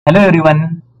Hello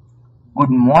everyone. Good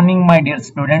morning, my dear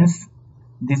students.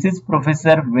 This is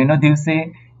Professor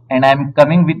Vinodivse, and I am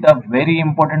coming with a very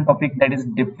important topic, that is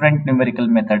different numerical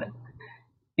method.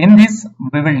 In this,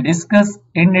 we will discuss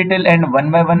in detail and one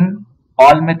by one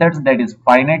all methods, that is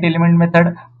finite element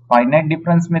method, finite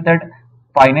difference method,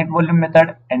 finite volume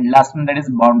method, and last one, that is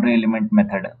boundary element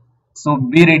method. So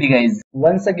be ready, guys.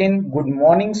 Once again, good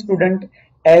morning, student.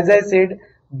 As I said,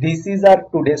 this is our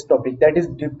today's topic, that is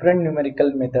different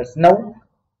numerical methods. Now,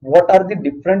 what are the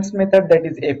difference method? That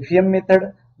is FVM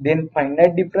method, then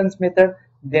finite difference method,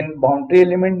 then boundary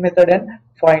element method, and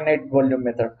finite volume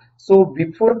method. So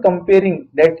before comparing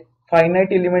that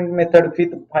finite element method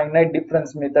with finite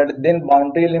difference method, then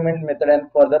boundary element method,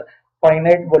 and further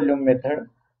finite volume method,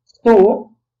 so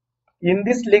in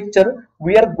this lecture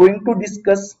we are going to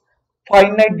discuss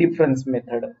finite difference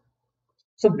method.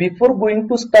 So before going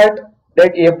to start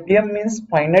that FDM means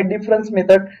finite difference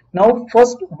method, now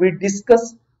first we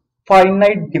discuss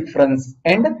finite difference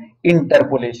and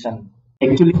interpolation.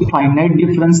 Actually finite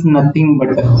difference nothing but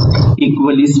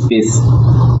equally space,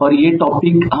 और ये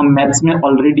topic हम maths में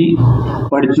already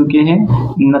पढ़ चुके हैं.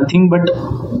 Nothing but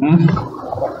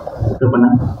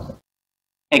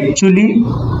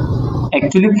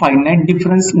actually finite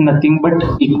difference nothing but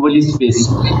equally spaced,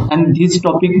 and this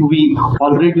topic we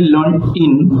already learned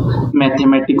in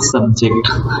mathematics subject.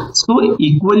 So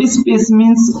equally spaced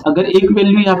means अगर एक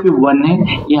value यहाँ पे 1 है,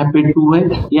 यहाँ पे 2 है,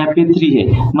 यहाँ पे 3 है,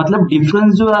 मतलब डिफरेंस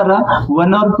जो आ रहा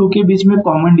 1 और 2 के बीच में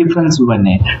कॉमन डिफरेंस 1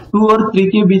 है, 2 और 3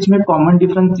 के बीच में कॉमन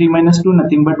डिफरेंस 3 - 2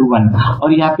 नथिंग बट 1, और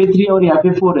यहाँ पे 3 और यहाँ पे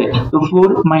 4 है, तो 4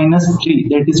 - 3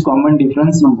 that is common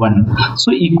difference 1. So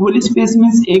equally space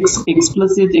means x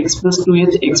plus h, x plus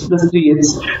 2h, x plus 3h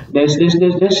dash dash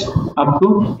dash dash up to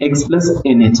x plus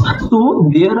nh. So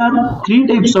there are three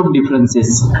types of differences.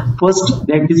 First,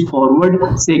 that is forward,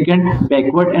 second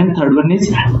backward, and third one is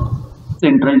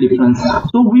central difference.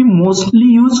 So we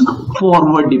mostly use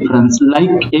forward difference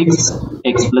like x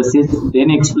plus h,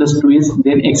 then x plus 2h,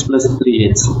 then x plus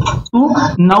 3h. So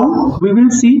now we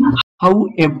will see how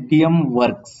FDM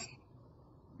works.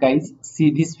 Guys, see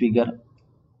this figure.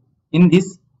 In this,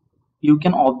 you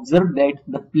can observe that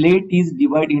the plate is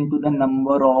divided into the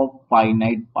number of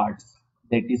finite parts.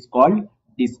 That is called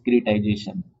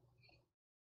discretization.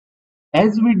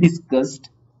 As we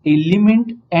discussed,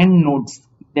 element and nodes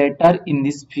that are in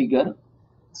this figure,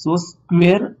 so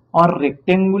square or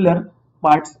rectangular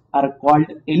parts are called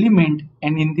element,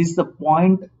 and in this the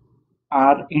point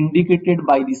are indicated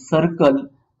by the circle,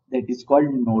 that is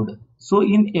called node. So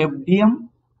in FDM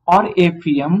or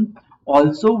FEM,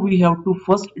 also we have to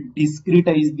first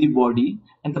discretize the body,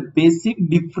 and the basic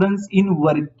difference in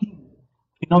working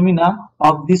phenomena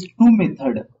of these two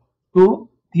methods. So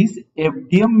these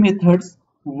FDM methods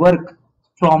work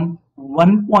from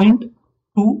one point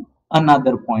to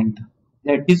another point,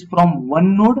 that is from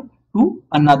one node to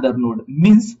another node,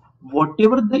 means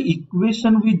whatever the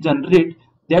equation we generate,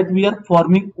 that we are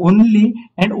forming only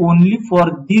and only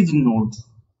for these nodes.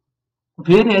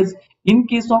 Whereas in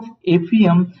case of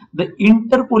FEM, the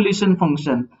interpolation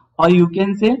function, or you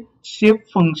can say shape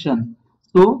function,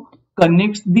 so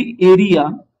connects the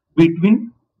area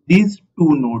between these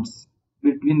two nodes.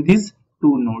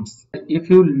 If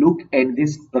you look at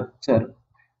this structure,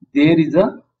 there is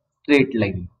a straight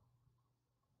line.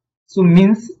 So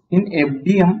means in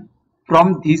FDM,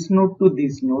 from this node to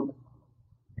this node,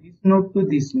 this node to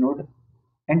this node,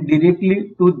 and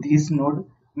directly to this node,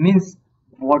 means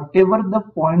whatever the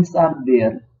points are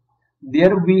there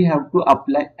we have to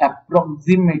apply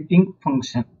approximating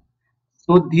function.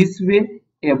 So this way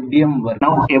FDM works.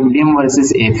 Now FDM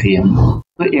versus FEM.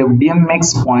 So FDM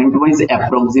makes point-wise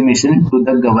approximation to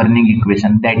the governing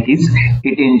equation, that is,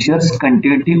 it ensures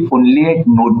continuity only at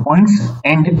node points,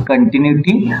 and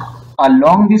continuity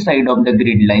along the side of the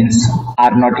grid lines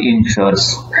are not ensured.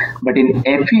 But in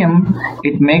FEM,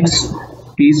 it makes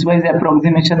piecewise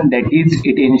approximation, that is,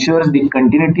 it ensures the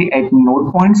continuity at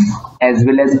node points as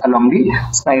well as along the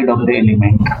side of the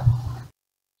element.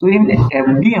 So in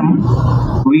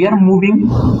FDM, we are moving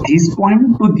this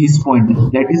point to this point,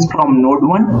 that is from node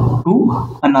 1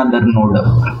 to another node.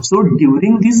 So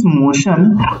during this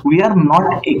motion, we are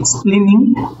not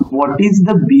explaining what is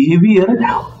the behavior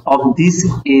of this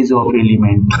edge of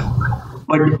element.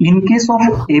 But in case of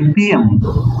FEM,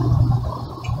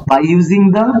 by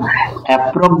using the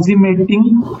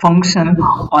approximating function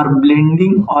or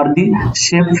blending or the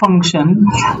shape function,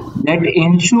 that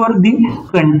ensure the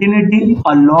continuity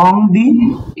along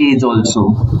the edge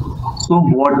also. So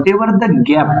whatever the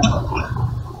gap,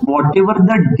 whatever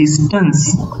the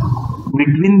distance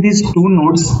between these two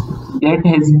nodes, that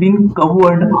has been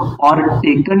covered or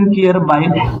taken care by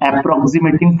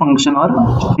approximating function or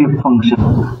step function.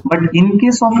 But in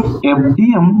case of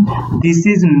FDM, this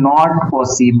is not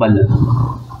possible.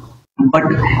 But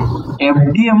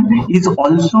FDM is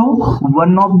also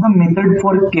one of the method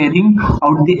for carrying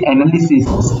out the analysis.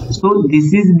 So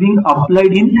this is being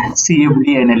applied in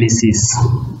CFD analysis.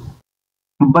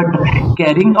 But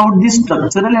carrying out the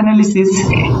structural analysis,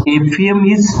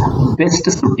 FVM is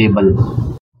best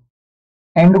suitable.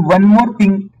 And one more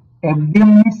thing,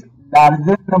 FDM needs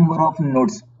larger number of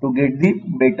nodes to get the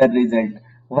better result,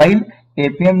 while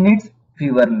FVM needs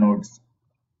fewer nodes.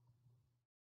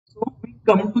 So we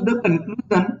come to the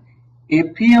conclusion,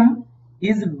 FEM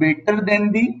is better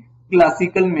than the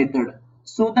classical method.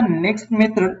 So the next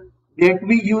method that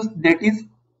we use, that is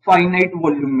finite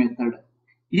volume method.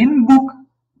 In book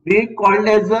they called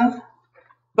as a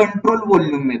control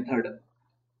volume method.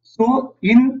 So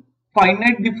in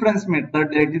finite difference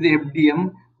method, that is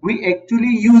FDM, we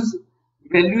actually use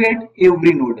value at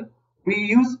every node. We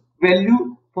use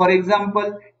value, for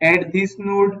example, at this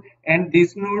node and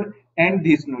this node and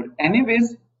this node.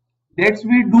 Anyways, that's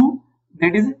we do,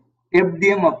 that is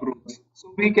FDM approach.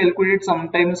 So we calculate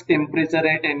sometimes temperature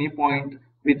at any point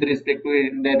with respect to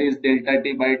it, that is delta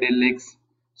T by del X.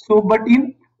 So but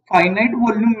in finite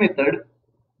volume method,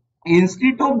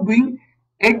 instead of doing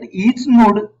at each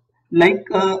node like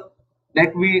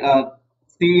that we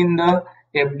see in the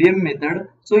FDM method,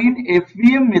 so in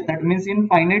FVM method, means in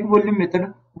finite volume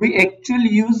method, we actually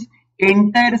use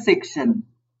entire section.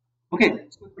 Okay,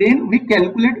 so then we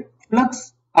calculate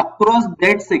flux across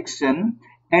that section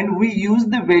and we use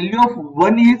the value of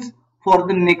 1H for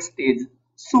the next stage.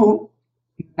 So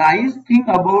nice thing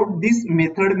about this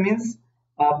method means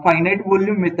finite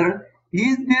volume method,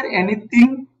 is there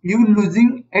anything you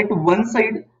losing at one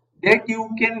side that you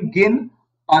can gain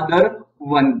other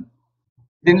one.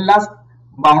 Then last,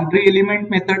 boundary element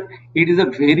method. It is a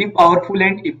very powerful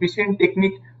and efficient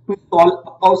technique to solve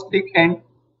acoustic and,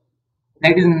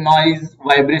 that is, noise,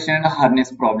 vibration and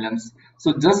harness problems.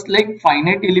 So just like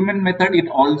finite element method, it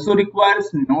also requires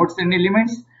nodes and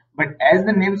elements, but as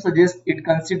the name suggests, it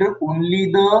considers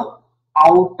only the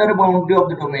outer boundary of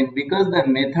the domain, because the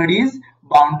method is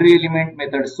boundary element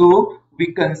method. So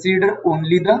we consider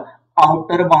only the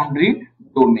outer boundary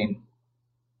domain.